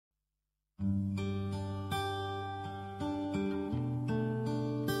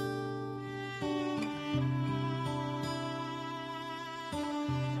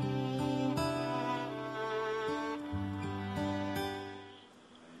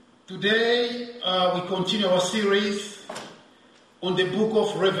Today we continue our series on the book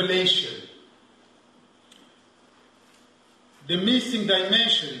of Revelation, the missing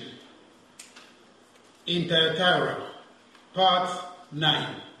dimension in Thyatira, part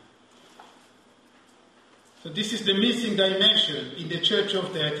 9. So this is the missing dimension in the church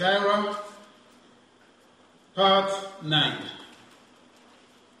of Thyatira, part 9.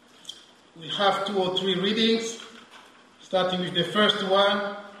 We have 2 or 3 readings, starting with the first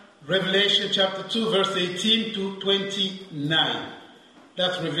one, Revelation chapter 2, verse 18 to 29.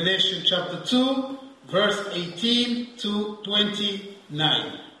 That's Revelation chapter 2, verse 18 to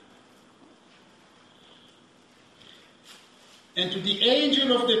 29. And to the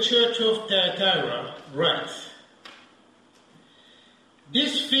angel of the church of Thyatira write,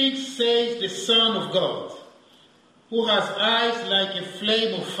 "This thing says the Son of God, who has eyes like a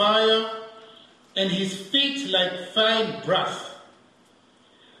flame of fire, and his feet like fine brass.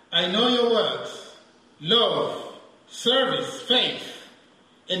 I know your works, love, service, faith,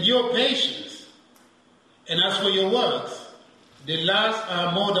 and your patience. And as for your works, the last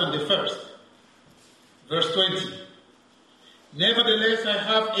are more than the first." Verse 20. "Nevertheless, I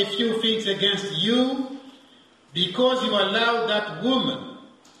have a few things against you, because you allowed that woman,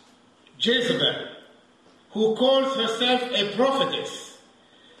 Jezebel, who calls herself a prophetess,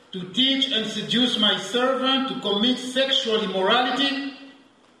 to teach and seduce my servant to commit sexual immorality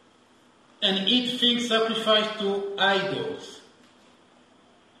and eat things sacrificed to idols.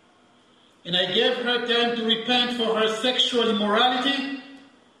 And I gave her time to repent for her sexual immorality,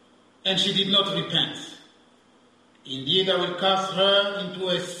 and she did not repent. Indeed, I will cast her into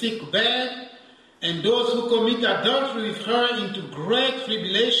a sick bed, and those who commit adultery with her into great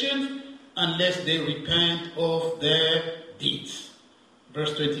tribulation, unless they repent of their deeds."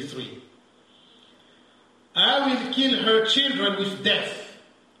 Verse 23. "I will kill her children with death,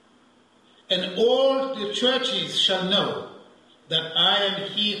 and all the churches shall know that I am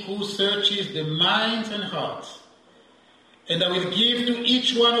he who searches the minds and hearts. And I will give to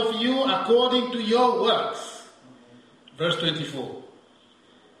each one of you according to your works." Verse 24.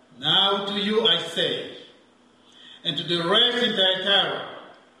 "Now to you I say, and to the rest in Thyatira,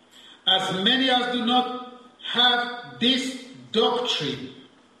 as many as do not have this doctrine,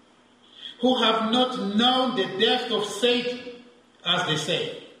 who have not known the depth of Satan, as they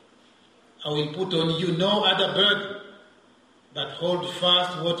say, I will put on you no other burden, but hold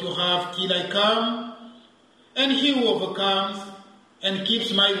fast what you have till I come. And he who overcomes and keeps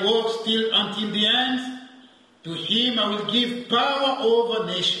my work still until the end, to him I will give power over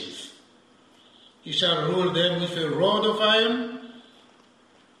nations. He shall rule them with a rod of iron.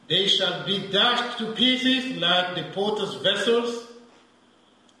 They shall be dashed to pieces like the potter's vessels,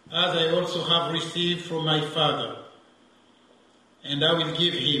 as I also have received from my Father. And I will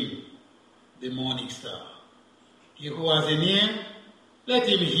give him the morning star. He who has an ear, let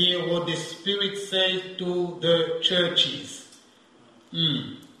him hear what the Spirit says to the churches."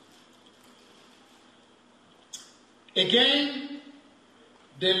 Again,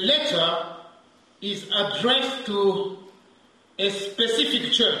 the letter is addressed to a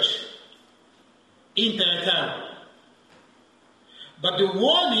specific church in Thyatira, but the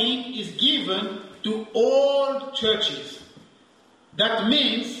warning is given to all churches. That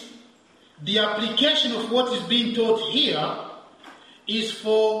means the application of what is being taught here is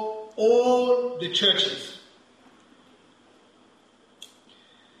for all the churches.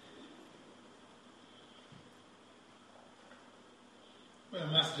 Well, I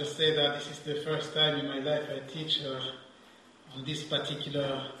must just say that this is the first time in my life I teach on this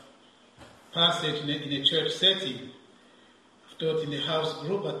particular passage in a church setting. I've taught in a house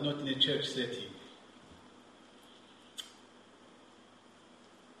group, but not in a church setting.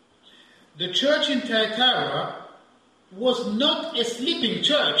 The church in Thyatira was not a sleeping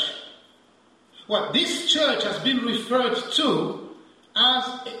church. Well, this church has been referred to as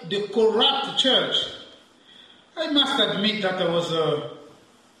the corrupt church. I must admit that I was a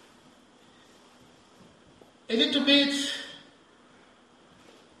little bit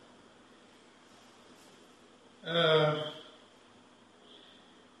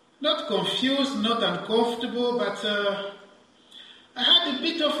not confused, not uncomfortable, but I had a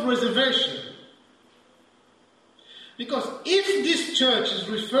bit of reservation. Because if this church is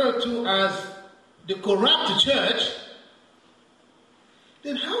referred to as the corrupt church,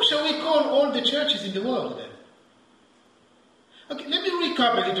 then how shall we call all the churches in the world then? Okay, let me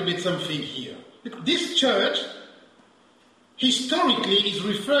recap a little bit something here. This church historically is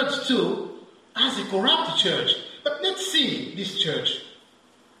referred to as a corrupt church. But let's see this church.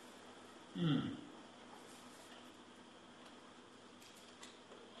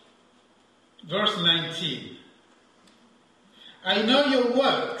 Verse 19. I know your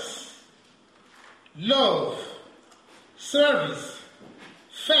works, love, service,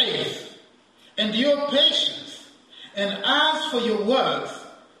 faith, and your patience. And as for your works,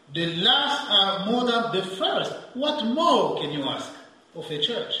 the last are more than the first. What more can you ask of a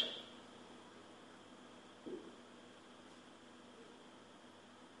church?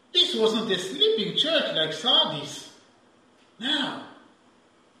 This wasn't a sleeping church like Sardis. Now,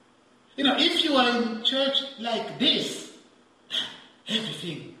 if you are in church like this,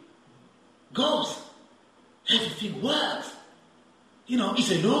 everything goes. Everything works.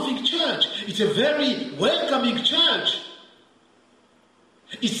 It's a loving church. It's a very welcoming church.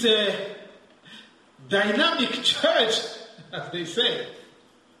 It's a dynamic church, as they say.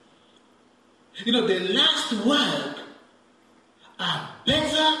 The last work are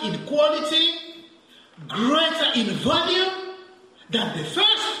better in quality, greater in value than the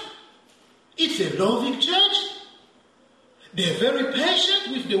first. It's a loving church. They're very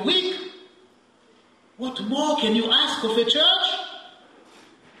patient with the weak. What more can you ask of a church?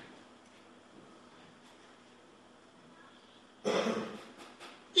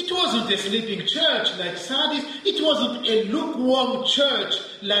 It wasn't a sleeping church like Sardis. It wasn't a lukewarm church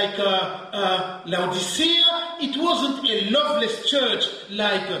like Laodicea. It wasn't a loveless church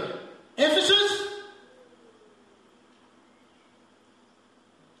like Ephesus.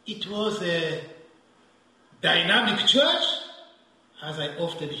 It was a dynamic church, as I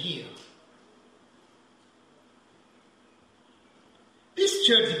often hear. This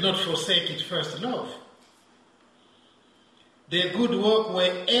church did not forsake its first love. Their good work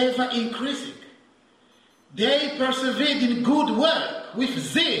were ever increasing. They persevered in good work with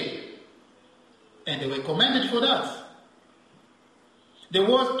zeal, and they were commended for that. There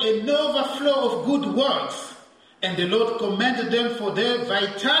was an overflow of good works, and the Lord commended them for their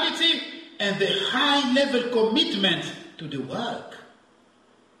vitality and the high-level commitment to the work.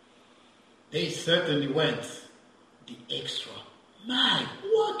 They certainly went the extra mile.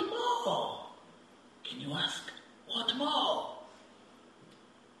 What more? Can you ask? What more?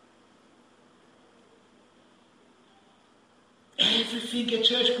 Everything a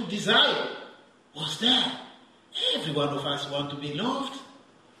church could desire was there. Every one of us want to be loved.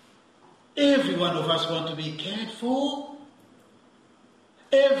 Every one of us want to be cared for.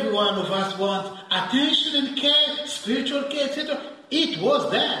 Every one of us want attention and care, spiritual care, etc. It was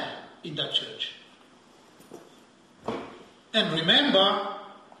there in that church. And remember,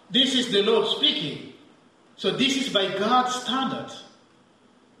 this is the Lord speaking. So this is by God's standards.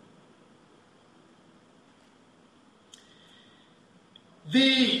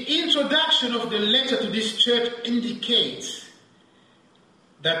 The introduction of the letter to this church indicates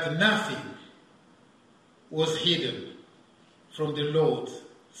that nothing was hidden from the Lord's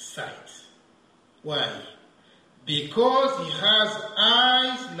sight. Why? Because he has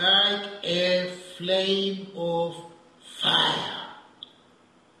eyes like a flame of fire.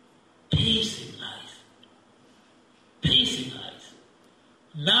 Piercing eyes. Piercing eyes.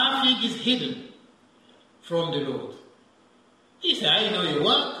 Nothing is hidden from the Lord. He said, I know your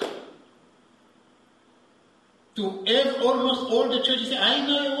work. To almost all the churches say, I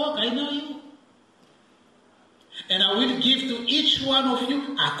know your work, I know you. And I will give to each one of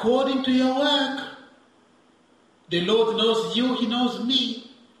you according to your work. The Lord knows you, he knows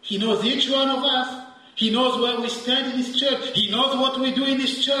me. He knows each one of us. He knows where we stand in this church. He knows what we do in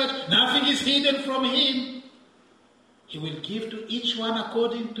this church. Nothing is hidden from him. He will give to each one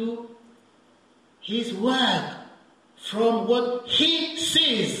according to his work. From what he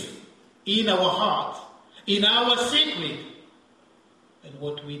sees in our heart, in our secret, and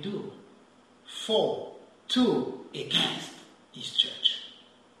what we do for, to, against his church.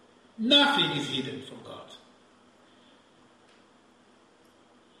 Nothing is hidden from God.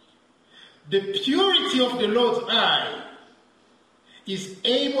 The purity of the Lord's eye is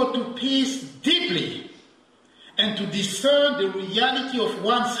able to pierce deeply and to discern the reality of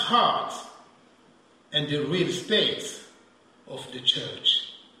one's heart and the real state of the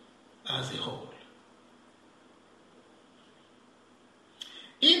church as a whole.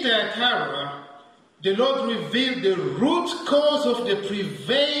 In Thyatira, the Lord revealed the root cause of the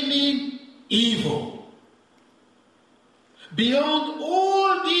prevailing evil. Beyond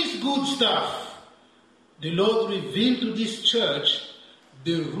all this good stuff, the Lord revealed to this church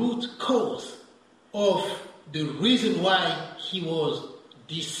the root cause of the reason why he was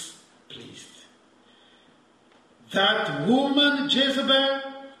displeased. That woman Jezebel,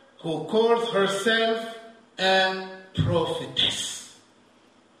 who calls herself a prophetess,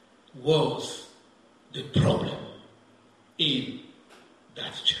 was the problem in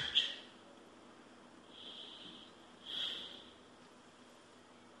that church.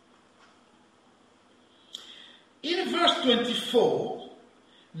 24,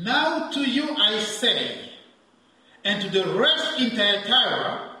 now to you I say, and to the rest in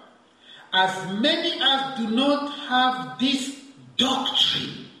Thyatira, as many as do not have this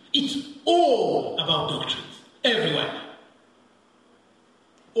doctrine. It's all about doctrines, everywhere.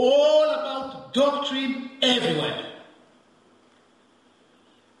 All about doctrine, everywhere.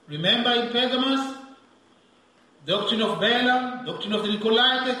 Remember in Pergamos, doctrine of Balaam, doctrine of the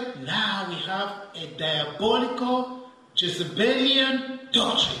Nicolaitans. Now we have a diabolical, Jezebelian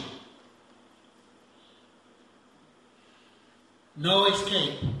doctrine. No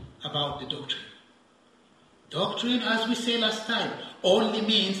escape about the doctrine. Doctrine, as we said last time, only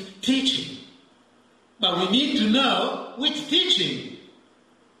means teaching. But we need to know which teaching.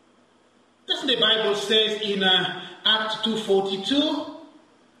 Doesn't the Bible say in Acts 2:42,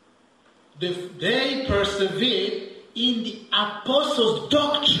 they persevered in the apostles'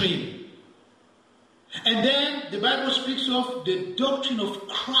 doctrine. And then the Bible speaks of the doctrine of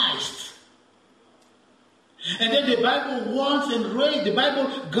Christ. And then the Bible wants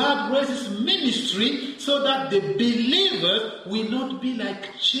and God raises ministry so that the believers will not be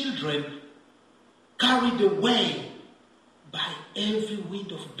like children carried away by every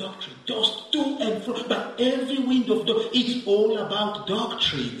wind of doctrine. Just to and fro, but every wind of doctrine. It's all about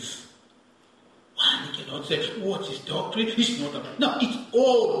doctrines. One cannot say, what is doctrine? It's not about. No, it's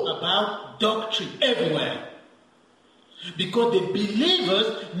all about doctrine everywhere. Because the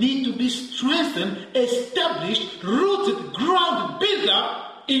believers need to be strengthened, established, rooted, grounded, built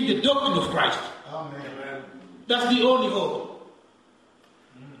up in the doctrine of Christ. Amen. That's the only hope.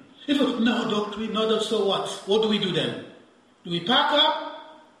 If no doctrine, no doctrine, so what? What do we do then? Do we pack up?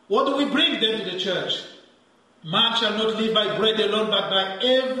 What do we bring then to the church? Man shall not live by bread alone, but by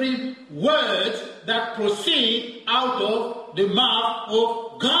every word that proceeds out of the mouth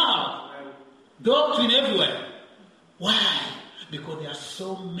of God. Doctrine everywhere. Why? Because there are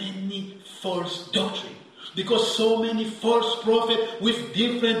so many false doctrines. Because so many false prophets with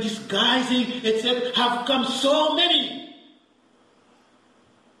different disguising, etc., have come so many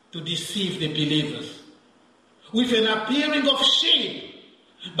to deceive the believers. With an appearing of sheep,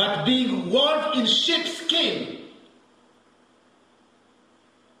 but being wolf in sheep's skin.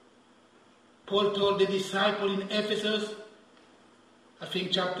 Paul told the disciple in Ephesus, I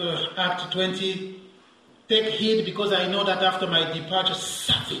think Acts 20, take heed, because I know that after my departure,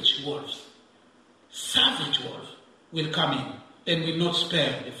 savage wolves will come in and will not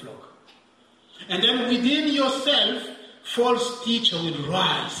spare the flock. And then within yourself, false teacher will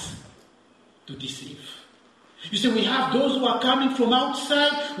rise to deceive. You see, we have those who are coming from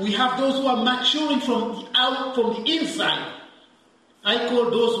outside, we have those who are maturing from the inside. I call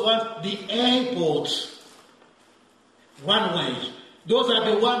those ones the airports, runways. Those are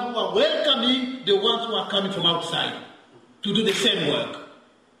the ones who are welcoming the ones who are coming from outside to do the same work.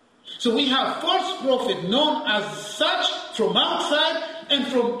 So we have false prophets known as such from outside, and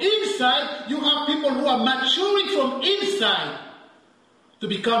from inside you have people who are maturing from inside to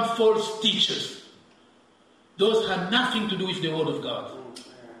become false teachers. Those had nothing to do with the Word of God.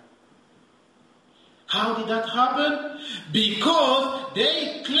 How did that happen? Because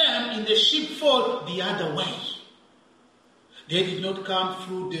they claim in the sheepfold the other way. They did not come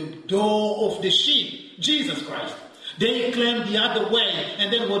through the door of the sheep, Jesus Christ. They claimed the other way.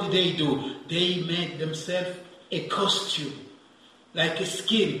 And then what did they do? They made themselves a costume, like a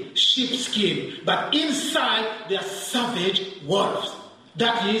skin, sheep skin. But inside they are savage wolves.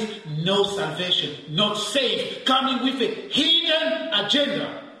 That is no salvation, not saved, coming with a hidden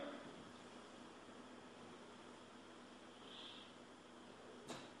agenda.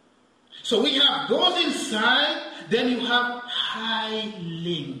 So we have those inside, then you have high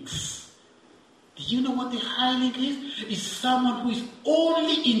links. Do you know what the high link is? It's someone who is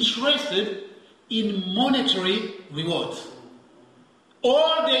only interested in monetary rewards.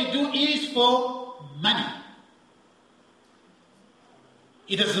 All they do is for money.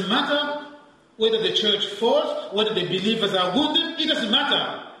 It doesn't matter whether the church falls, whether the believers are wounded, it doesn't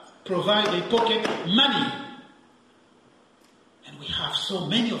matter. Provide a pocket money. And we have so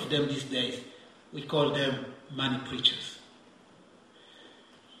many of them these days. We call them money preachers.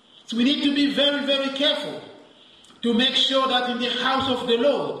 So we need to be very, very careful to make sure that in the house of the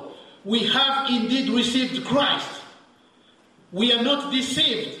Lord we have indeed received Christ. We are not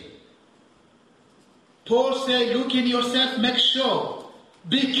deceived. Paul said, look in yourself, make sure.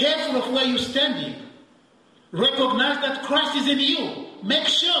 Be careful of where you're standing. Recognize that Christ is in you. Make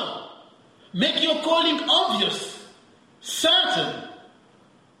sure. Make your calling obvious, certain,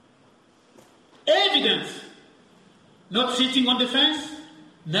 evident. Not sitting on the fence.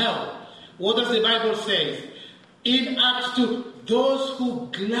 No. What does the Bible say? In Acts 2, those who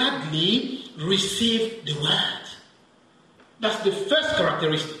gladly receive the word. That's the first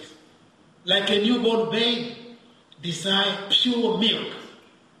characteristic. Like a newborn babe, desire pure milk.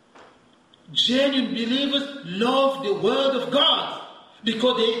 Genuine believers love the word of God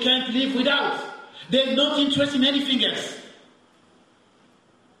because they can't live without. They're not interested in anything else.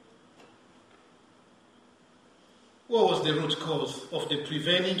 What was the root cause of the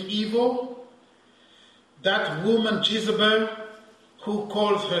prevailing evil? That woman Jezebel, who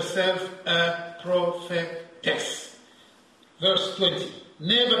calls herself a prophetess. Verse 20.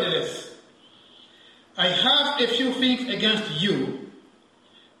 Nevertheless, I have a few things against you,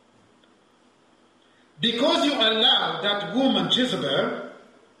 because you allow that woman Jezebel,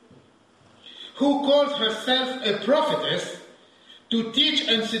 who calls herself a prophetess, to teach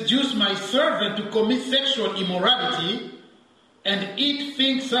and seduce my servant to commit sexual immorality and eat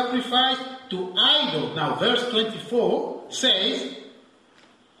things sacrificed to idols. Now, verse 24 says,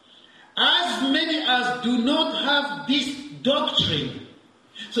 as many as do not have this doctrine.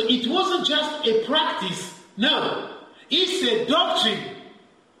 So it wasn't just a practice. No, it's a doctrine.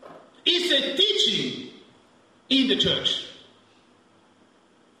 It's a teaching in the church.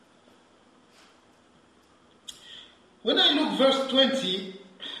 When I look verse 20,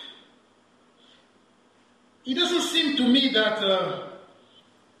 it doesn't seem to me that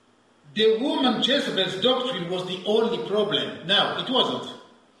the woman Jezebel's doctrine was the only problem. No, it wasn't.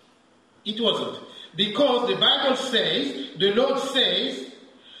 It wasn't. Because the Bible says, the Lord says,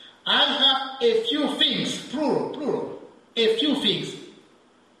 I have a few things, plural, a few things,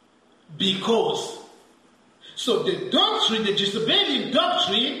 because. So the doctrine, the Jezebelian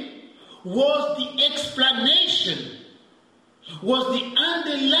doctrine, was the explanation, was the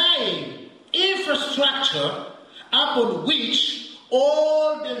underlying infrastructure upon which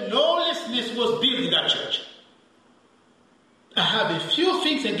all the lawlessness was built in that church. I have a few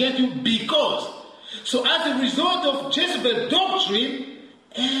things against you because. So as a result of Jezebel's doctrine,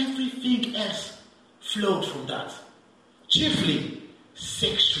 everything else flowed from that. Chiefly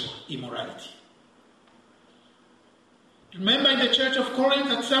sexual immorality. Remember in the church of Corinth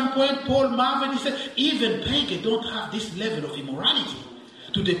at some point, Paul marveled, he said, even pagans don't have this level of immorality.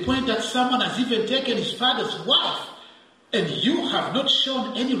 To the point that someone has even taken his father's wife. And you have not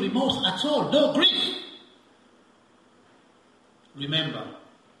shown any remorse at all, no grief. Remember,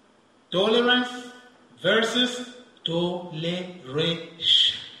 tolerance versus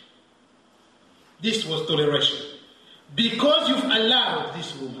toleration. This was toleration. Because you've allowed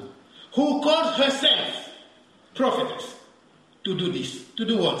this woman, who calls herself prophetess, to do this. To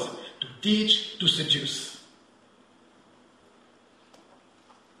do what? To teach, to seduce.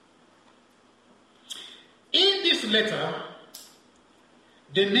 In this letter,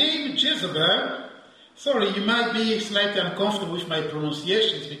 the name Jezebel, sorry, you might be slightly uncomfortable with my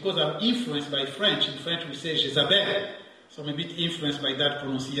pronunciations because I'm influenced by French. In French we say Jezebel, so I'm a bit influenced by that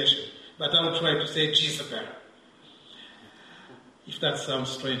pronunciation. But I will try to say Jezebel, if that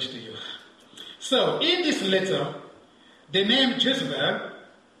sounds strange to you. So, in this letter, the name Jezebel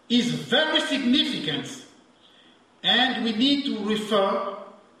is very significant, and we need to refer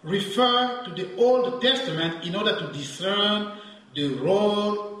to the Old Testament in order to discern the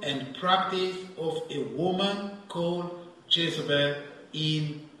role and practice of a woman called Jezebel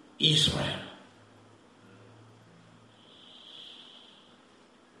in Israel.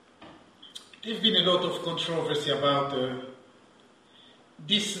 There's been a lot of controversy about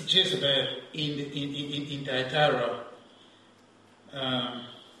this Jezebel in Thyatira.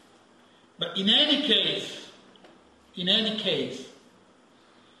 But in any case,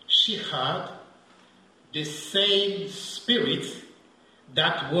 she had the same spirit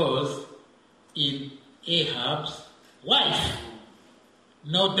that was in Ahab's wife.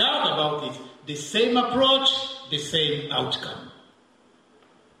 No doubt about it. The same approach, the same outcome.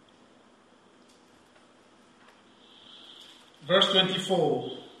 Verse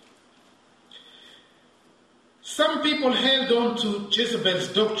 24. Some people held on to Jezebel's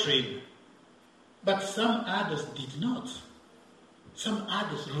doctrine, but some others did not. Some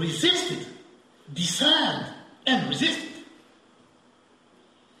others resisted, discerned, and resisted.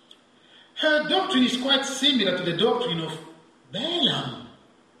 Her doctrine is quite similar to the doctrine of Balaam.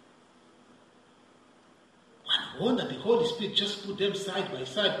 One wonder the Holy Spirit just put them side by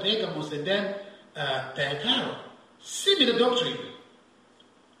side, Pergamos and then Thyatira. Similar doctrine.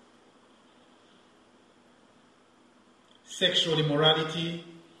 Sexual immorality,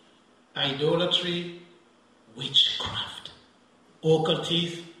 idolatry, witchcraft,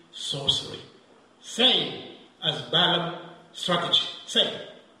 occultism, sorcery. Same as Balaam's strategy. Same.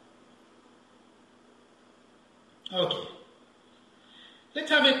 Okay. Let's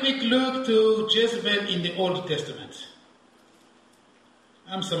have a quick look to Jezebel in the Old Testament.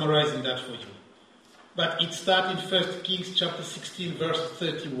 I'm summarizing that for you. But it starts in 1 Kings chapter 16, verse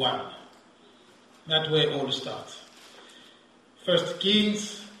 31. That's where it all starts. 1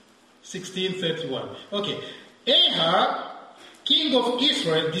 Kings 16:31. Okay. Ahab, king of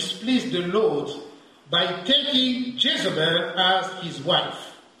Israel, displeased the Lord by taking Jezebel as his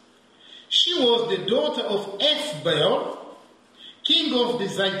wife. She was the daughter of Ethbaal, king of the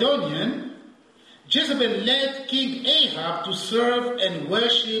Zidonian. Jezebel led King Ahab to serve and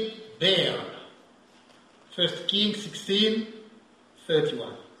worship Baal. 1 Kings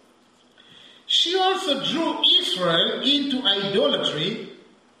 16:31. She also drew Israel into idolatry,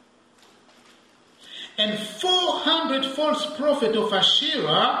 and 400 false prophets of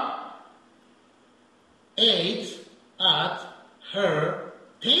Asherah ate at her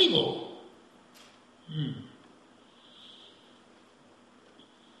table.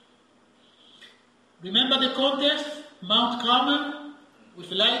 Remember the contest, Mount Carmel,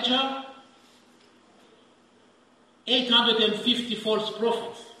 with Elijah? 850 false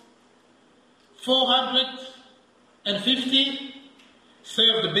prophets. 450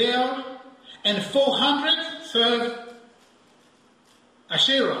 served Baal, and 400 served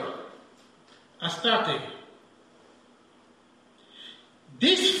Asherah, Astarte.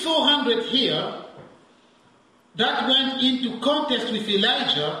 These 400 here that went into contest with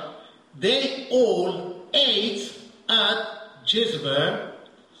Elijah, they all ate at Jezebel's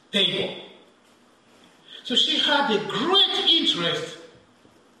table. So she had a great interest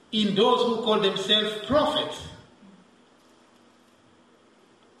in those who call themselves prophets.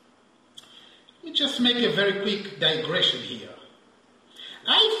 Let me just make a very quick digression here.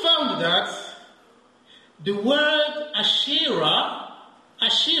 I found that the word Asherah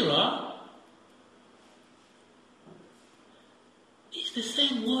is the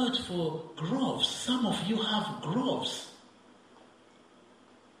same word for groves. Some of you have groves.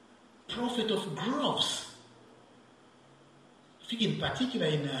 Prophet of groves. I think in particular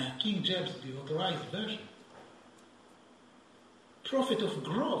in King James, the Authorized Version. Prophet of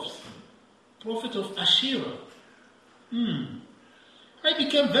groves. Prophet of Asherah. I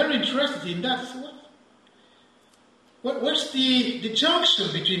became very interested in that. So what's the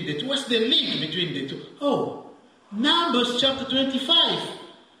junction between the two? What's the link between the two? Oh, Numbers chapter 25.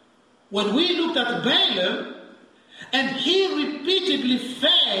 When we looked at Balaam, and he repeatedly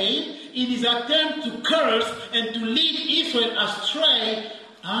failed in his attempt to curse and to lead Israel astray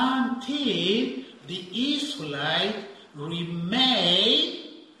until the Israelites remained,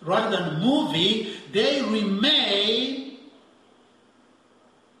 rather than moving, they remained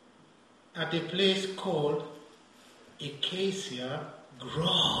at a place called Acacia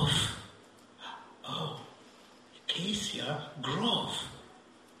Grove. Oh, Acacia Grove.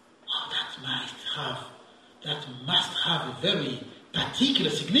 Oh, that must have a very particular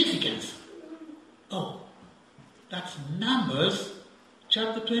significance. Oh, that's Numbers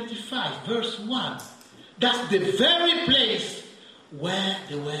chapter 25, verse 1. That's the very place where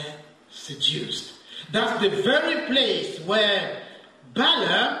they were seduced. That's the very place where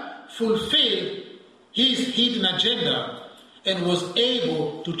Balaam fulfilled his hidden agenda and was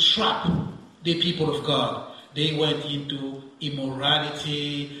able to trap the people of God. They went into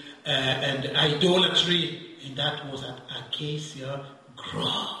immorality and idolatry, and that was at Acacia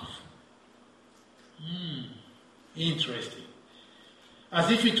Grove. Interesting.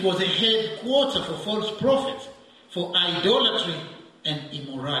 As if it was a headquarter for false prophets, for idolatry and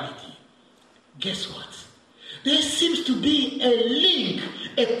immorality. Guess what? There seems to be a link,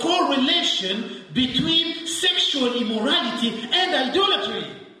 a correlation between sexual immorality and idolatry.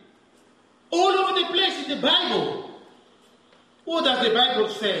 All over the place in the Bible. What does the Bible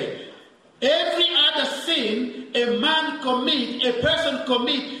say? Every other sin a person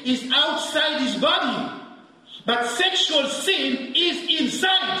commits is outside his body. But sexual sin is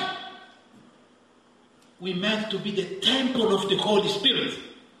inside. We're meant to be the temple of the Holy Spirit.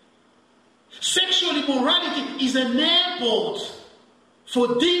 Sexual immorality is an airport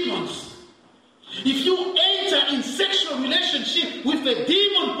for demons. If you enter in sexual relationship with a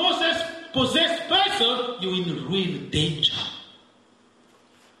demon-possessed person, you're in real danger.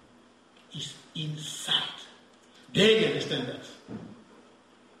 It's inside. They understand that.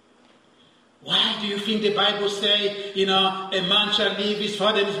 Why do you think the Bible says, a man shall leave his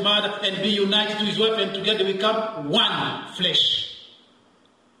father and his mother and be united to his wife, and together become one flesh?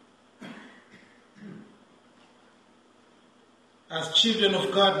 As children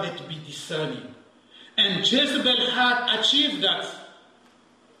of God, let's be discerning. And Jezebel had achieved that.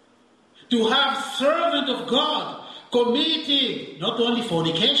 To have servant of God committed not only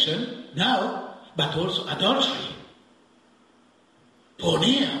fornication, now, but also adultery.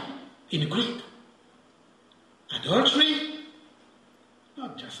 Porneia in Greek. Adultery,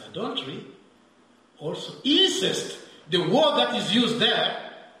 not just adultery, also incest. The word that is used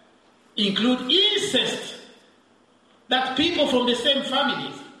there includes incest. That people from the same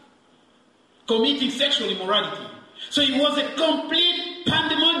families committing sexual immorality. So it was a complete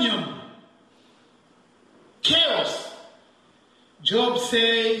pandemonium. Chaos. Job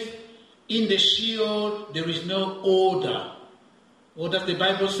says, in the Sheol there is no order. What does the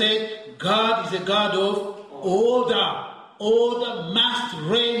Bible say? God is a God of order. Order must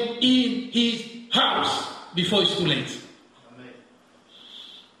reign in his house before it's too late. Amen.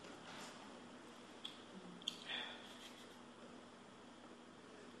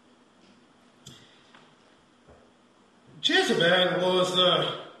 Jezebel was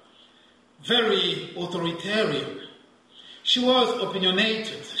very authoritarian. She was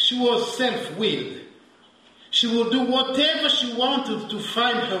opinionated. She was self-willed. She would do whatever she wanted to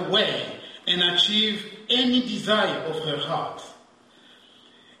find her way and achieve any desire of her heart.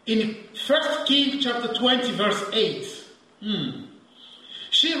 In 1 Kings chapter 20 verse 8,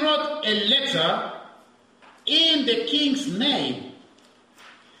 she wrote a letter in the king's name.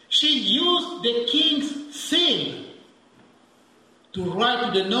 She used the king's seal to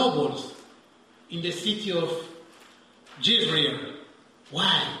write to the nobles in the city of Jezreel.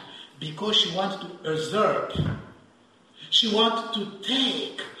 Why? Because she wanted to usurp. She wanted to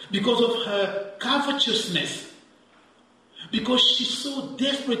take because of her covetousness. Because she so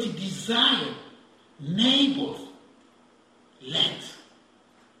desperately desired Naboth's land.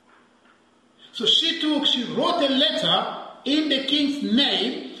 So she wrote a letter in the king's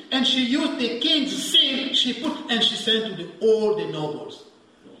name, and she used the king's seal, she sent to all the nobles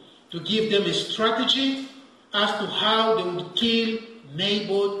to give them a strategy as to how they would kill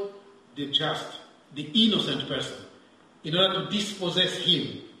Naboth the just, the innocent person, in order to dispossess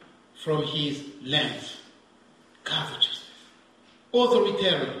him from his lands. Covetousness,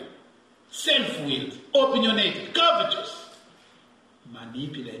 authoritarian, self-willed, opinionated, covetous,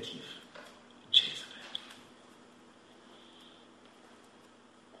 manipulative, Jezebel.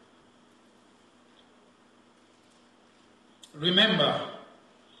 Remember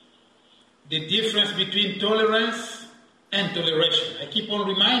the difference between tolerance and toleration. I keep on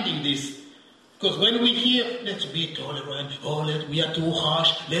reminding this, because when we hear, let's be tolerant, we are too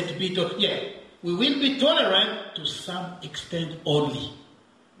harsh, let's be tolerant. Yeah, we will be tolerant to some extent only.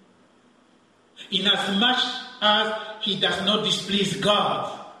 In as much as he does not displease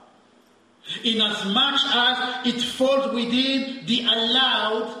God. In as much as it falls within the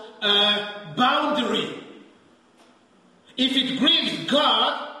allowed boundary. If it grieves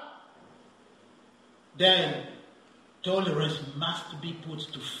God, then tolerance must be put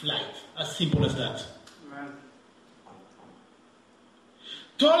to flight. As simple as that. Amen.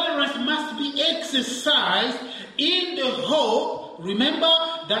 Tolerance must be exercised in the hope, remember,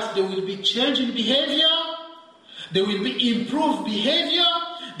 that there will be change in behavior, there will be improved behavior,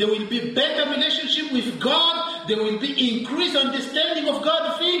 there will be better relationship with God, there will be increased understanding of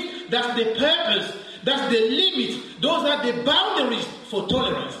God's things. That's the purpose, that's the limit, those are the boundaries for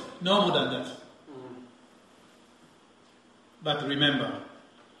tolerance. No more than that. But remember,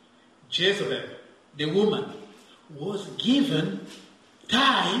 Jezebel, the woman, was given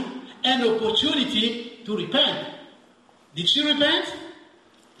time and opportunity to repent. Did she repent?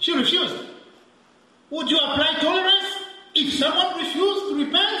 She refused. Would you apply tolerance if someone refused to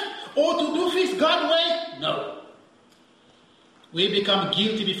repent or to do things God's way? No. We become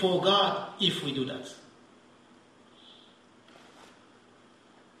guilty before God if we do that.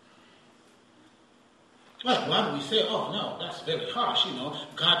 Well, one we say, oh no, that's very harsh,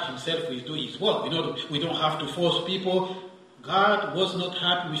 God himself will do his work. We don't have to force people. God was not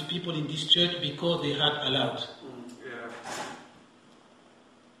happy with people in this church because they had allowed. Yeah.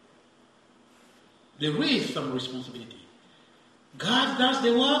 There is some responsibility. God does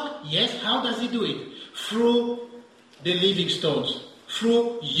the work, yes, how does he do it? Through the living stones,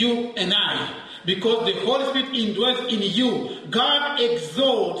 through you and I. Because the Holy Spirit indwells in you. God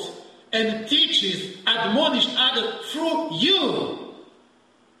exalts and teaches, admonishes others through you.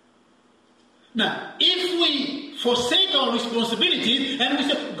 Now, if we forsake our responsibilities and we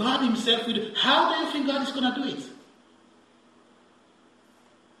say, God himself will do, how do you think God is going to do it?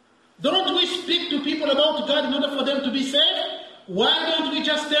 Don't we speak to people about God in order for them to be saved? Why don't we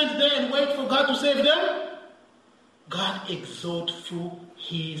just stand there and wait for God to save them? God exalts through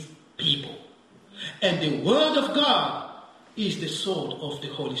his people. And the word of God is the sword of the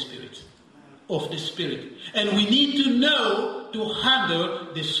Holy Spirit. of the Spirit. And we need to know to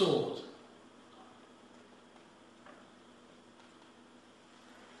handle the sword.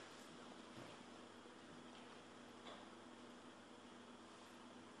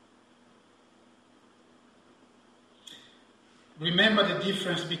 Remember the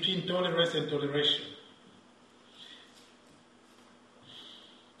difference between tolerance and toleration.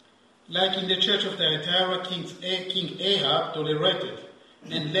 Like in the church of Thyatira, King Ahab tolerated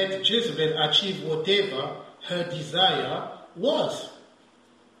and let Jezebel achieve whatever her desire was.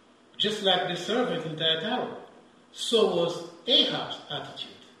 Just like the servant in Thyatira. So was Ahab's attitude.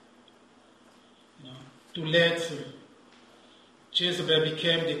 To let Jezebel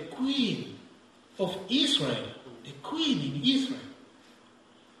become the queen of Israel. The queen in Israel.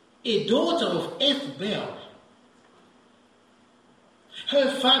 A daughter of Ethbaal.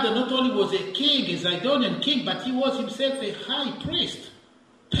 Her father not only was a king, a Zidonian king, but he was himself a high priest.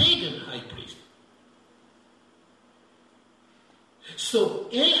 Pagan high priest. So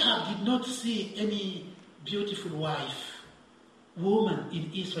Ahab did not see any beautiful wife, woman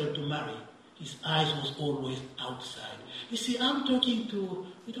in Israel to marry. His eyes was always outside. You see,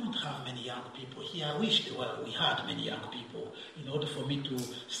 we don't have many young people here. I wish we had many young people in order for me to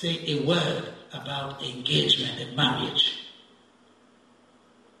say a word about engagement and marriage.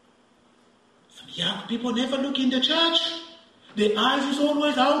 Some young people never look in the church. Their eyes is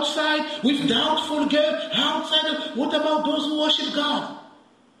always outside with doubtful girls outside. What about those who worship God?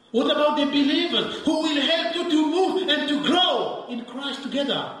 What about the believers who will help you to move and to grow in Christ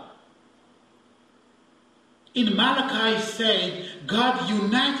together? In Malachi said, God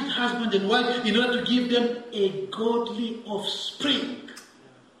united husband and wife in order to give them a godly offspring.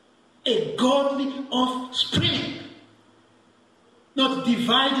 A godly offspring. Not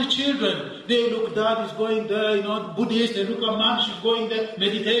divide the children. They look, dad is going there, Buddhist, they look at mom, she's going there,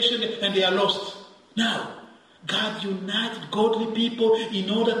 meditation, and they are lost. No. God united godly people in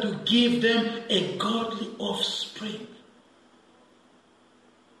order to give them a godly offspring.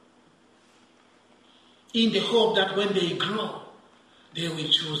 In the hope that when they grow, they will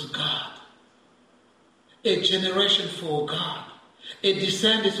choose God. A generation for God. A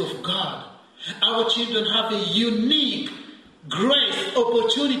descendants of God. Our children have a unique grace,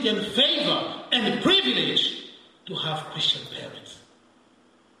 opportunity and favor and privilege to have Christian parents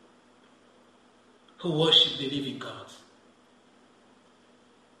who worship the living God.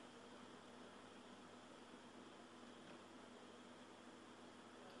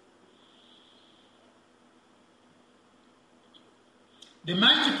 The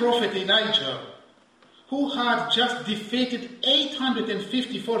mighty prophet Elijah, who had just defeated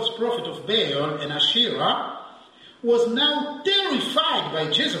 850 false prophets of Baal and Asherah, was now terrified by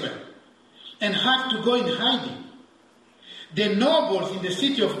Jezebel and had to go in hiding. The nobles in the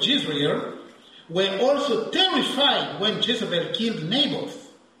city of Jezreel were also terrified when Jezebel killed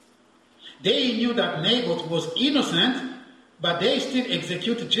Naboth. They knew that Naboth was innocent, but they still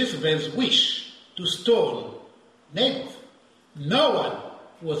executed Jezebel's wish to stone Naboth. No one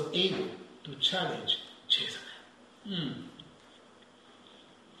was able to challenge Jezebel.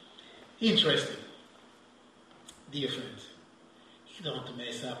 Interesting. Dear friends, you don't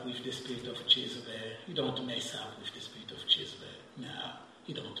mess up with the spirit of Jezebel. You don't mess up with the spirit of Jezebel. No,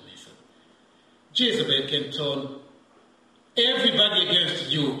 you don't mess up. Jezebel can turn everybody against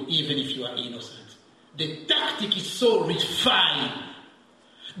you, even if you are innocent. The tactic is so refined.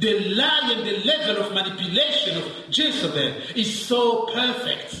 The lie and the level of manipulation of Jezebel is so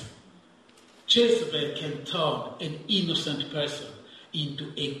perfect. Jezebel can turn an innocent person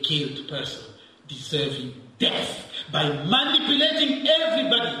into a guilty person, deserving death. By manipulating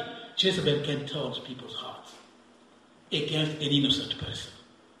everybody, Jezebel can turn people's hearts against an innocent person.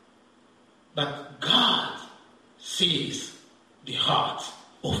 But God sees the hearts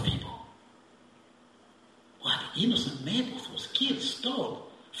of people. What innocent Naboth was killed, stoned,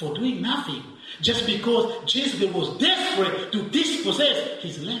 for doing nothing, just because Jezebel was desperate to dispossess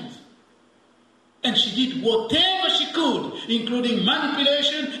his land. And she did whatever she could, including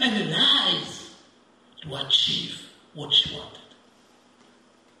manipulation and lies, to achieve what she wanted.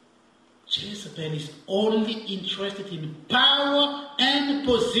 Jezebel is only interested in power and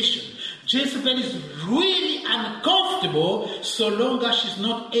position. Jezebel is really uncomfortable so long as she's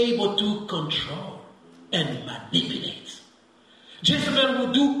not able to control and manipulate. Jezebel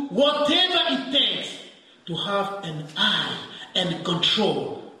will do whatever it takes to have an eye and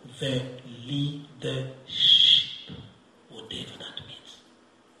control the leadership, whatever that means.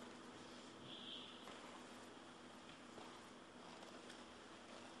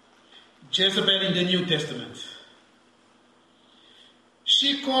 Jezebel in the New Testament.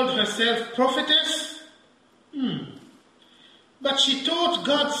 She She called herself prophetess. But she taught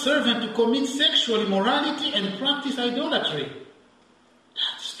God's servant to commit sexual immorality and practice idolatry.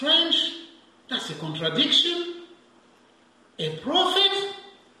 That's strange. That's a contradiction. A prophet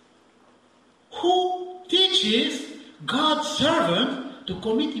who teaches God's servant to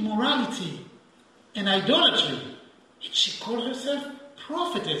commit immorality and idolatry. And she called herself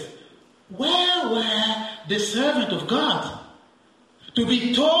prophetess. Where were the servant of God to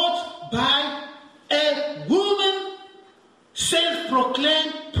be taught by a woman,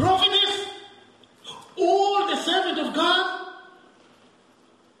 self-proclaimed prophetess? All the servant of God?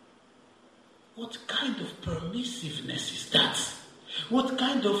 What kind of permissiveness is that? What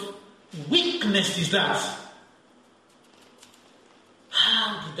kind of weakness is that?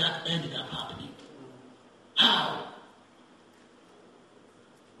 How did that end up happening? How?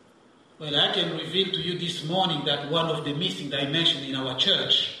 Well, I can reveal to you this morning that one of the missing dimensions in our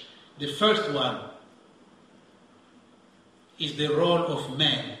church, the first one, is the role of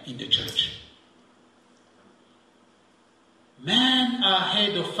men in the church. Men are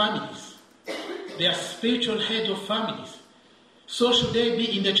head of families. They are spiritual head of families. So should they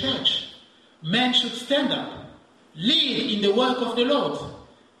be in the church. Men should stand up, lead in the work of the Lord,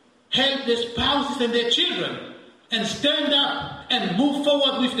 help their spouses and their children, and stand up and move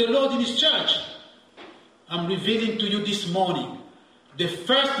forward with the Lord in His church. I'm revealing to you this morning the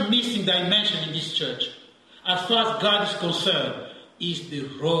first missing dimension in this church, as far as God is concerned, is the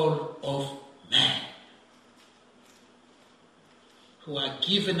role of men, who are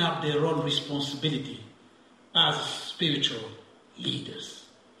given up their own responsibility as spiritual leaders.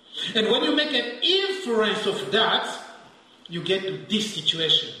 And when you make an inference of that, you get to this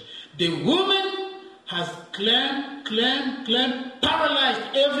situation. The woman has claimed,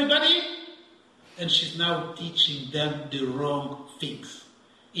 paralyzed everybody, and she's now teaching them the wrong things,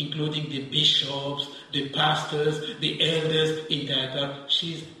 including the bishops, the pastors, the elders in that.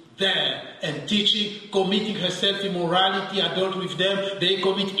 She's there and teaching, committing herself immorality, adultery with them. They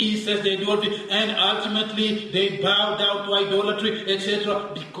commit incest, they do it, and ultimately they bow down to idolatry,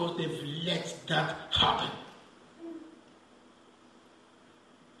 etc., because they've let that happen.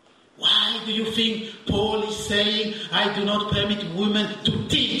 Why do you think Paul is saying, I do not permit women to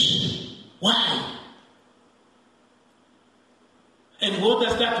teach? Why? And what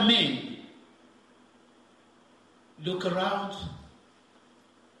does that mean? Look around.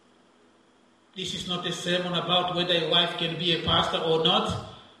 This is not a sermon about whether a wife can be a pastor or not,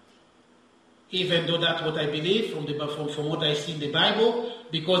 even though that's what I believe from what I see in the Bible,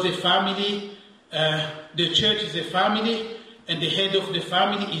 because a family, the church is a family, and the head of the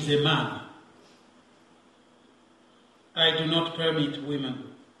family is a man. I do not permit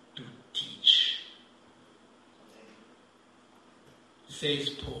women to teach, says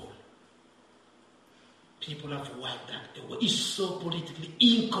Paul. People have wiped that away. It's so politically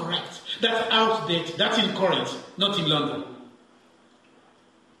incorrect. That's outdated. That's in Corinth, not in London.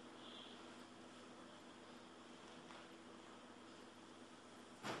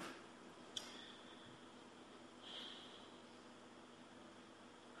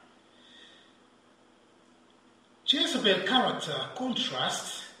 Jezebel's character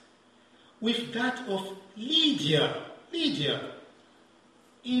contrasts with that of Lydia.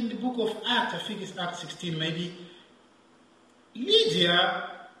 In the book of Acts, I think it's Acts 16 maybe, Lydia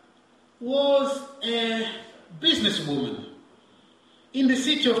was a businesswoman in the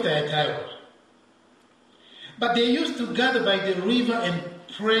city of Thyatira. But they used to gather by the river and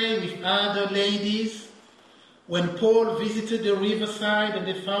pray with other ladies. When Paul visited the riverside and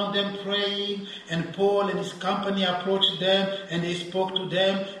they found them praying, and Paul and his company approached them and they spoke to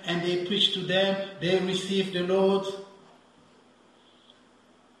them and they preached to them, they received the Lord.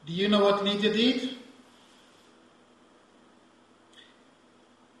 Do you know what Lydia did?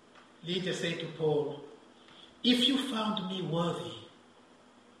 Lydia said to Paul, if you found me worthy,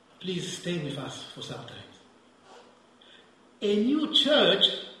 please stay with us for some time. A new church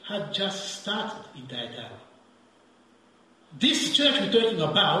had just started in Thyatira. This church we're talking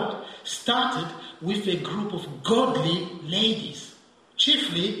about started with a group of godly ladies,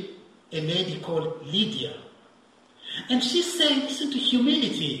 chiefly a lady called Lydia. And she's saying, listen to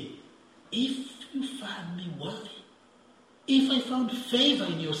humility. If you find me worthy, if I found favor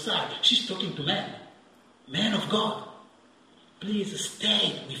in your sight, she's talking to men of God, please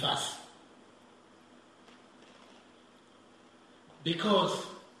stay with us. Because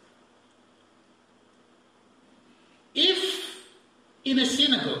if in a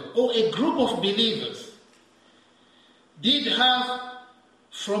synagogue or a group of believers did have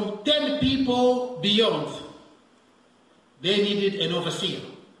from 10 people beyond, they needed an overseer.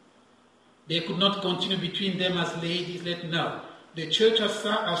 They could not continue between them as ladies. No. The church has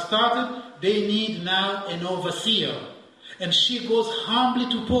started. They need now an overseer. And she goes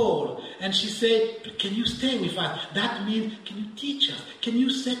humbly to Paul. And she said, can you stay with us? That means, can you teach us? Can you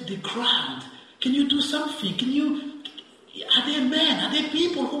set the ground? Can you do something? Are there men? Are there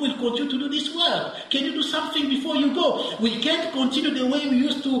people who will continue to do this work? Can you do something before you go? We can't continue the way we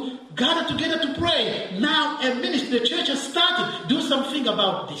used to gather together to pray. Now a ministry, the church has started. Do something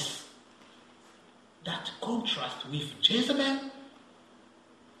about this. That contrast with Jezebel.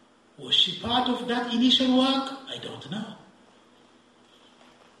 Was she part of that initial work? I don't know.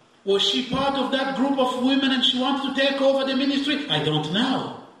 Was she part of that group of women and she wanted to take over the ministry? I don't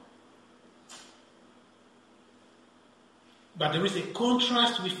know. But there is a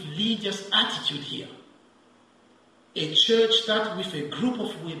contrast with Lydia's attitude here. A church started with a group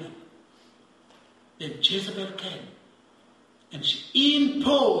of women. Then Jezebel came. And she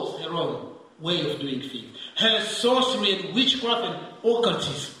imposed her own way of doing things. Her sorcery and witchcraft and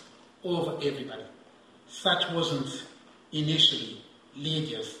occultism over everybody. Such wasn't initially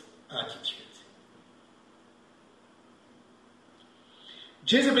Lydia's attitude.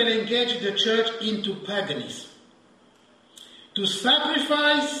 Jezebel engaged the church into paganism, to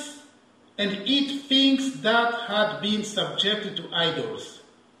sacrifice and eat things that had been subjected to idols,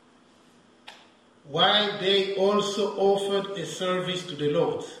 while they also offered a service to the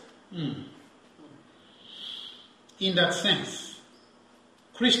Lord. In that sense,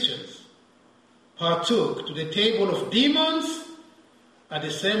 Christians partook to the table of demons. At the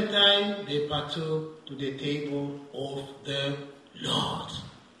same time, they partook to the table of the Lord.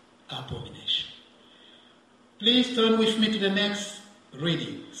 Abomination. Please turn with me to the next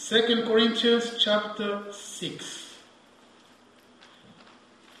reading. 2 Corinthians chapter 6.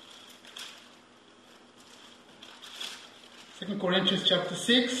 Second Corinthians chapter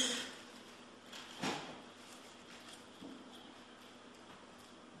 6.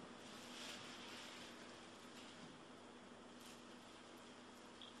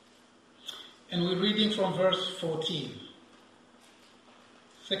 And we're reading from verse 14.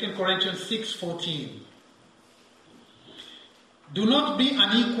 2 Corinthians 6:14. Do not be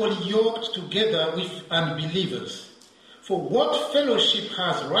unequally yoked together with unbelievers. For what fellowship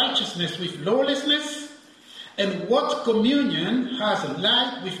has righteousness with lawlessness? And what communion has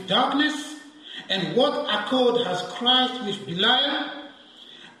light with darkness? And what accord has Christ with Belial?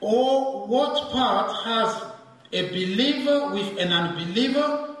 Or what part has a believer with an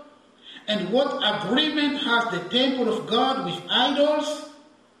unbeliever? And what agreement has the temple of God with idols?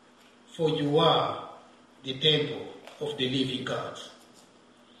 For you are the temple of the living God.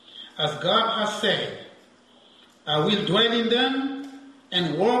 As God has said, I will dwell in them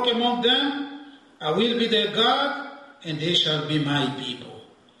and walk among them. I will be their God, and they shall be my people.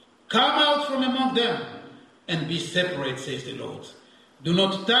 Come out from among them and be separate, says the Lord. Do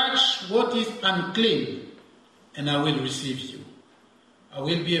not touch what is unclean, and I will receive you. I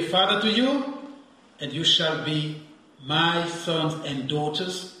will be a father to you, and you shall be my sons and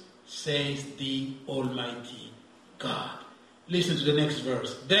daughters, says the Almighty God. Listen to the next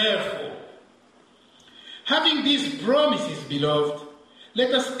verse. Therefore, having these promises, beloved,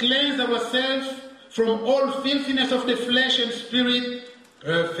 let us cleanse ourselves from all filthiness of the flesh and spirit,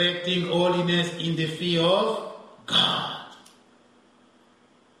 perfecting holiness in the fear of God.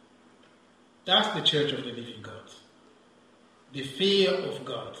 That's the church of the living God. The fear of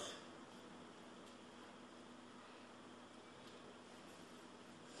God.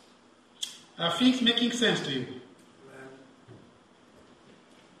 Are things making sense to you?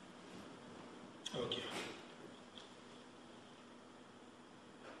 Okay.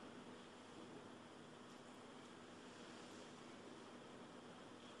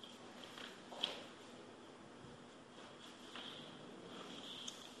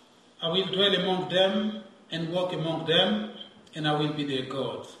 I will dwell among them and walk among them, and I will be their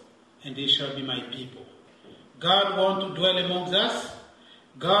God, and they shall be my people. God wants to dwell among us.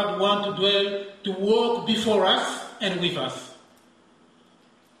 God wants to walk before us and with us.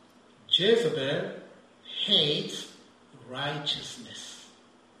 Jezebel hates righteousness.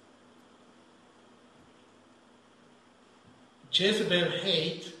 Jezebel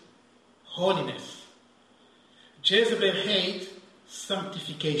hates holiness. Jezebel hates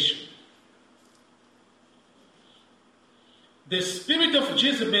sanctification. The spirit of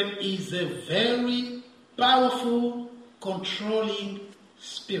Jezebel is a very powerful, controlling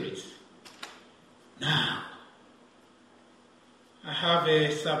spirit. Now, I have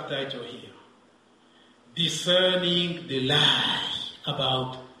a subtitle here. Discerning the lie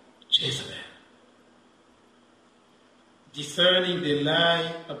about Jezebel. discerning the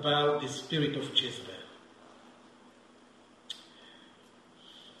lie about the spirit of Jezebel.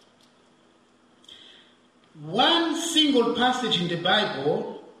 One single passage in the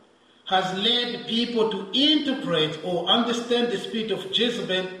Bible has led people to interpret or understand the spirit of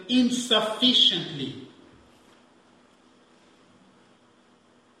Jezebel insufficiently.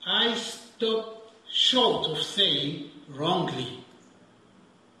 I stop short of saying wrongly.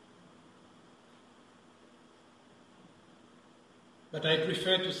 But I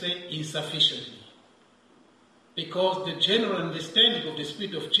prefer to say insufficiently. Because the general understanding of the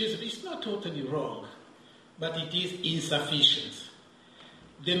spirit of Jezebel is not totally wrong, but it is insufficient.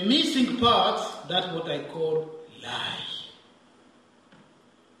 The missing part, that's what I call lie.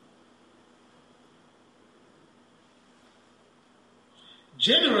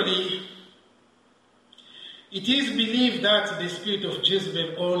 Generally, it is believed that the spirit of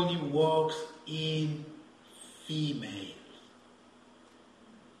Jezebel only works in female.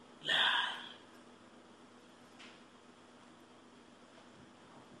 Lie.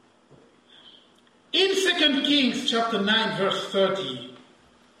 In 2 Kings chapter 9 verse 30,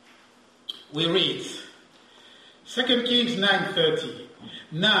 we read, 2 Kings 9:30.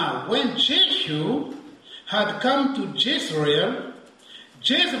 Now, when Jehu had come to Jezreel,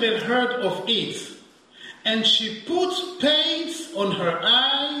 Jezebel heard of it, and she put paints on her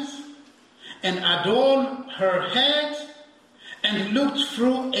eyes and adorned her head and looked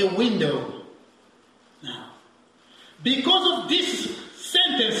through a window. Now, because of this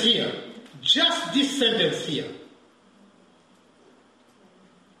sentence here, just this sentence here,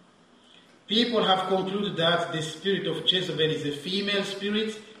 people have concluded that the spirit of Jezebel is a female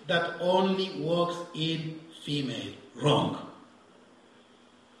spirit that only works in female. Wrong.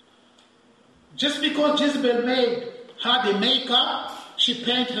 Just because Jezebel had a makeup, she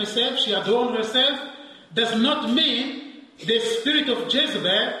painted herself, she adorned herself, does not mean the spirit of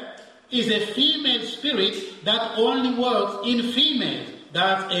Jezebel is a female spirit that only works in female.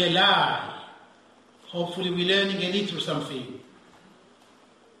 That's a lie. Hopefully we're learning a little something.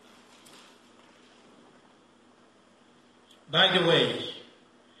 By the way,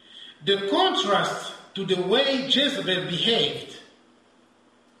 the contrast to the way Jezebel behaved,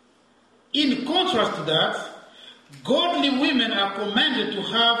 in contrast to that, godly women are commanded to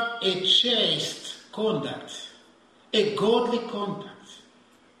have a chaste conduct, a godly conduct,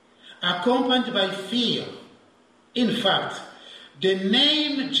 accompanied by fear. In fact, the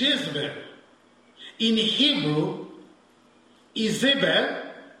name Jezebel in Hebrew,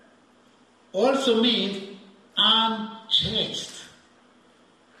 Isabel, also means unchaste.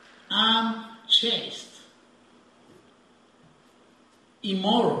 Unchaste.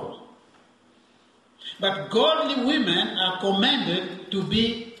 Immoral. But godly women are commanded to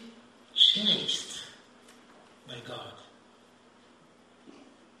be chaste by God.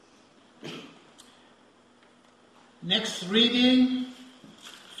 Next reading,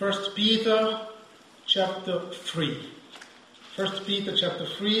 1 Peter chapter 3. 1 Peter chapter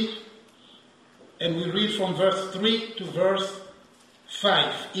 3, and we read from verse 3 to verse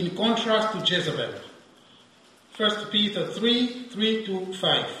 5, in contrast to Jezebel. 1 Peter 3, 3 to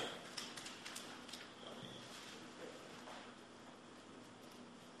 5.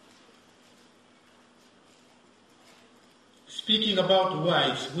 Speaking about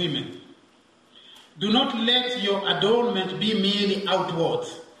wives, women. Do not let your adornment be merely outward,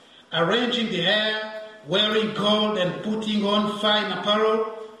 arranging the hair, wearing gold, and putting on fine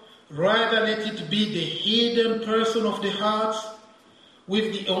apparel. Rather, let it be the hidden person of the heart,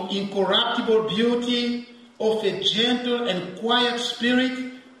 with the incorruptible beauty of a gentle and quiet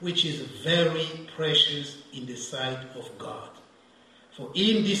spirit, which is very precious in the sight of God. For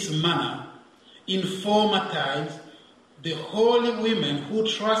in this manner, in former times, the holy women who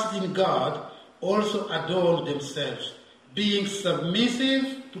trusted in God also adorned themselves, being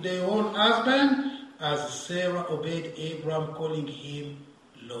submissive to their own husband, as Sarah obeyed Abraham, calling him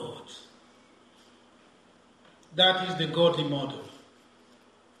Lord. That is the godly model.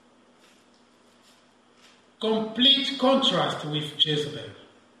 Complete contrast with Jezebel.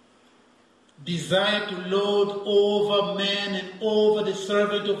 Desire to lord over men and over the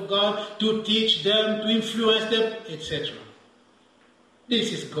servant of God, to teach them, to influence them, etc.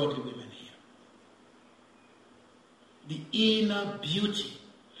 This is godly women here. The inner beauty,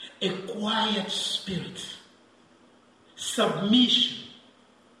 a quiet spirit, submission.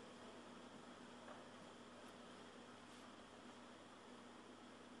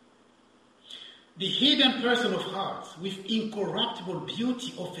 The hidden person of heart with incorruptible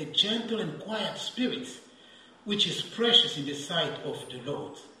beauty of a gentle and quiet spirit, which is precious in the sight of the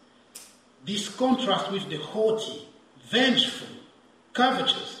Lord. This contrasts with the haughty, vengeful,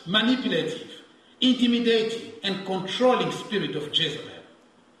 covetous, manipulative, intimidating, and controlling spirit of Jezebel.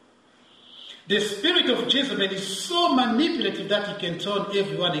 The spirit of Jezebel is so manipulative that it can turn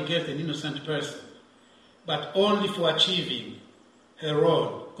everyone against an innocent person, but only for achieving her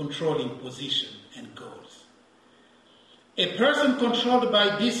own controlling position and goals. A person controlled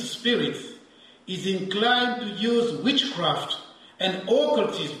by this spirit is inclined to use witchcraft and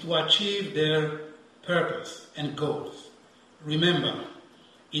occultism to achieve their purpose and goals. Remember,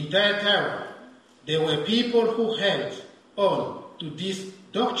 in Thyatira, there were people who held on to this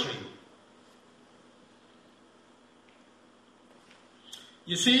doctrine.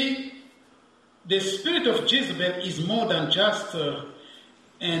 You see, the spirit of Jezebel is more than just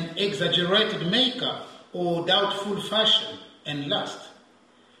an exaggerated makeup or doubtful fashion and lust.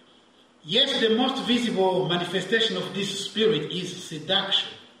 Yes, the most visible manifestation of this spirit is seduction,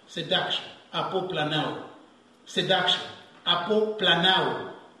 apoplanao. Seduction,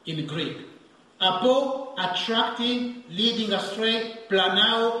 apoplanao in Greek. Apo, attracting, leading astray,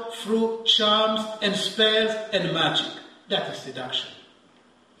 planao, through charms and spells and magic. That is seduction.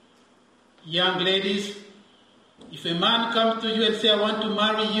 Young ladies, if a man comes to you and say, I want to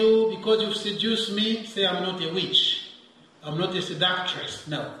marry you because you've seduced me, say, I'm not a witch. I'm not a seductress.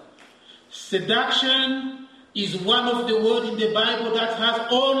 No. Seduction is one of the words in the Bible that has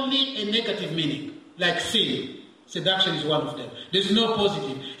only a negative meaning, like sin. Seduction is one of them. There's no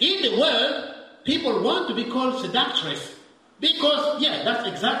positive. In the world, people want to be called seductress because, that's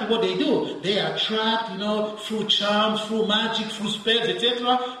exactly what they do. They attract, through charms, through magic, through spells,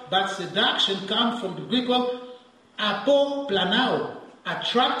 etc. But seduction comes from the Greek word apoplanao,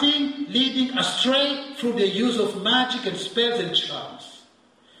 attracting, leading astray through the use of magic and spells and charms.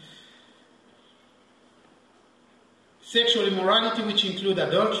 Sexual immorality, which include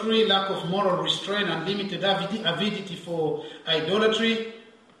adultery, lack of moral restraint, unlimited avidity for idolatry.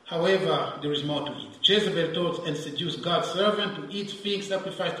 However, there is more to it. Jezebel taught and seduced God's servant to eat things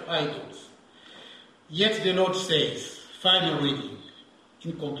sacrificed to idols. Yet the Lord says, final reading,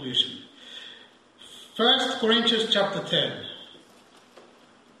 in conclusion, 1 Corinthians chapter 10.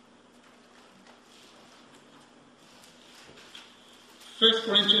 1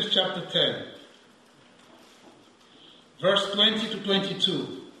 Corinthians chapter 10, verse 20 to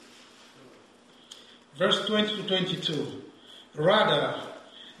 22. Verse 20 to 22. Rather,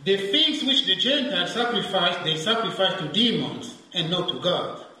 the things which the Gentiles sacrifice, they sacrifice to demons and not to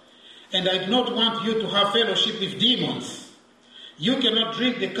God. And I do not want you to have fellowship with demons. You cannot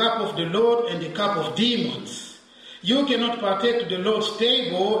drink the cup of the Lord and the cup of demons. You cannot partake of the Lord's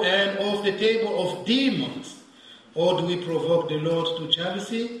table and of the table of demons. Or do we provoke the Lord to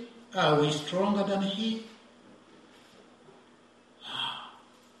jealousy? Are we stronger than He?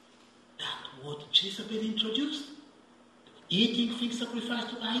 That's what Jezebel introduced. Eating things sacrificed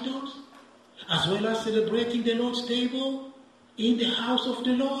to idols, as well as celebrating the Lord's table in the house of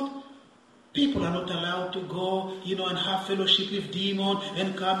the Lord. People are not allowed to go, and have fellowship with demons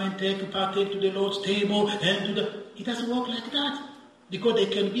and come and partake to the Lord's table and do the. It doesn't work like that, because there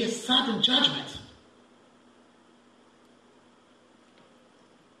can be a sudden judgment.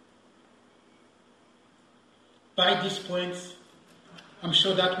 By this point, I'm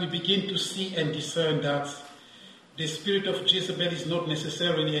sure that we begin to see and discern that the spirit of Jezebel is not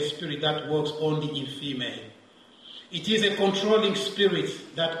necessarily a spirit that works only in female. It is a controlling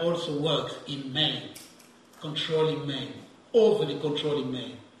spirit that also works in men, controlling men, overly controlling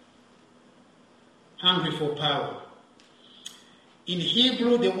men, hungry for power. In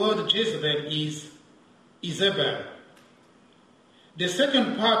Hebrew, the word Jezebel is Izebel. The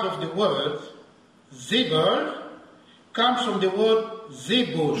second part of the word, Zebul, comes from the word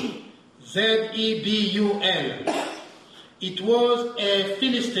Zebul, Z-E-B-U-L. It was a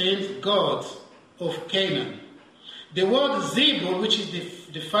Philistine god of Canaan. The word Zebul, which is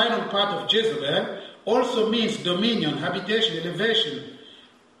the final part of Jezebel, also means dominion, habitation, elevation,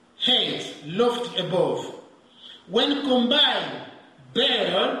 height, lofty above. When combined,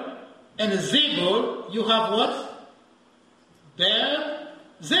 Baal and Zebul, you have what?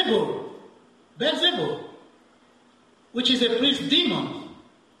 Beelzebul, which is a priest demon.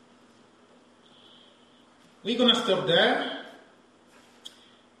 We're going to stop there,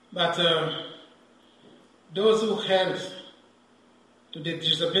 but those who held to the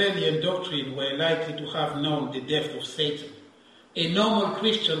Jezebelian doctrine were likely to have known the depth of Satan. A normal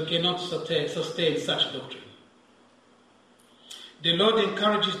Christian cannot sustain such doctrine. The Lord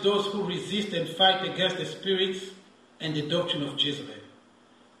encourages those who resist and fight against the spirits and the doctrine of Jezebel.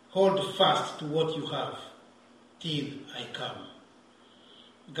 Hold fast to what you have till I come.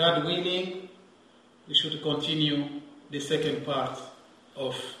 God willing, we should continue the second part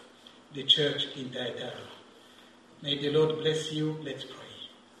of the church in Thyatira. May the Lord bless you. Let's pray.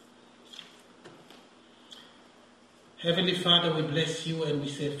 Heavenly Father, we bless you and we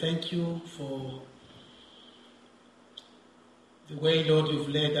say thank you for the way, Lord, you've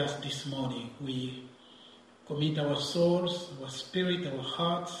led us this morning. We commit our souls, our spirit, our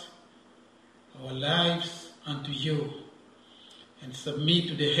hearts, our lives unto you and submit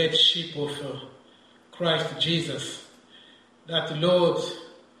to the headship of Christ Jesus. That, Lord,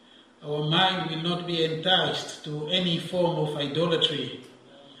 our mind will not be enticed to any form of idolatry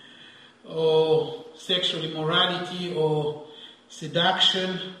or sexual immorality or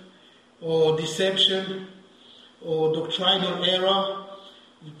seduction or deception or doctrinal error.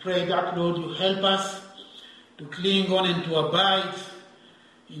 We pray that, Lord, you help us to cling on and to abide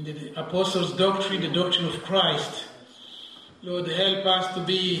in the apostles' doctrine, the doctrine of Christ. Lord, help us to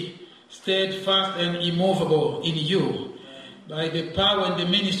be steadfast and immovable in you by the power and the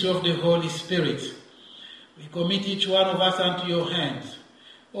ministry of the Holy Spirit. We commit each one of us unto your hands.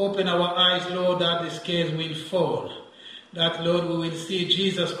 Open our eyes, Lord, that the scales will fall. That, Lord, we will see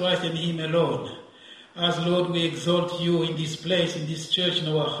Jesus Christ and him alone. As, Lord, we exalt you in this place, in this church, in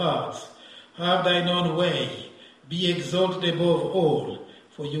our hearts. Have thine own way. Be exalted above all.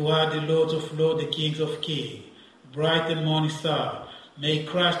 For you are the Lord of lords, the kings of kings. Bright and morning star. May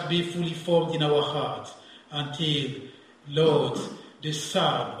Christ be fully formed in our hearts until, Lord, the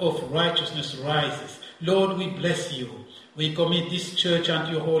Son of righteousness rises. Lord, we bless you. We commit this church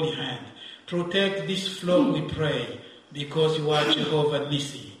unto your holy hand. Protect this flock, we pray, because you are Jehovah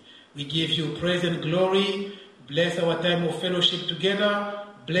Nissi. We give you praise and glory. Bless our time of fellowship together.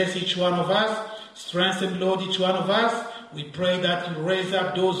 Bless each one of us. Strengthen, Lord, each one of us. We pray that you raise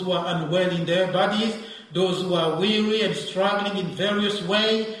up those who are unwell in their bodies, those who are weary and struggling in various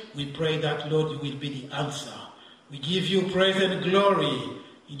ways. We pray that, Lord, you will be the answer. We give you praise and glory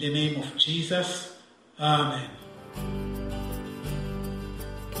in the name of Jesus. Amen.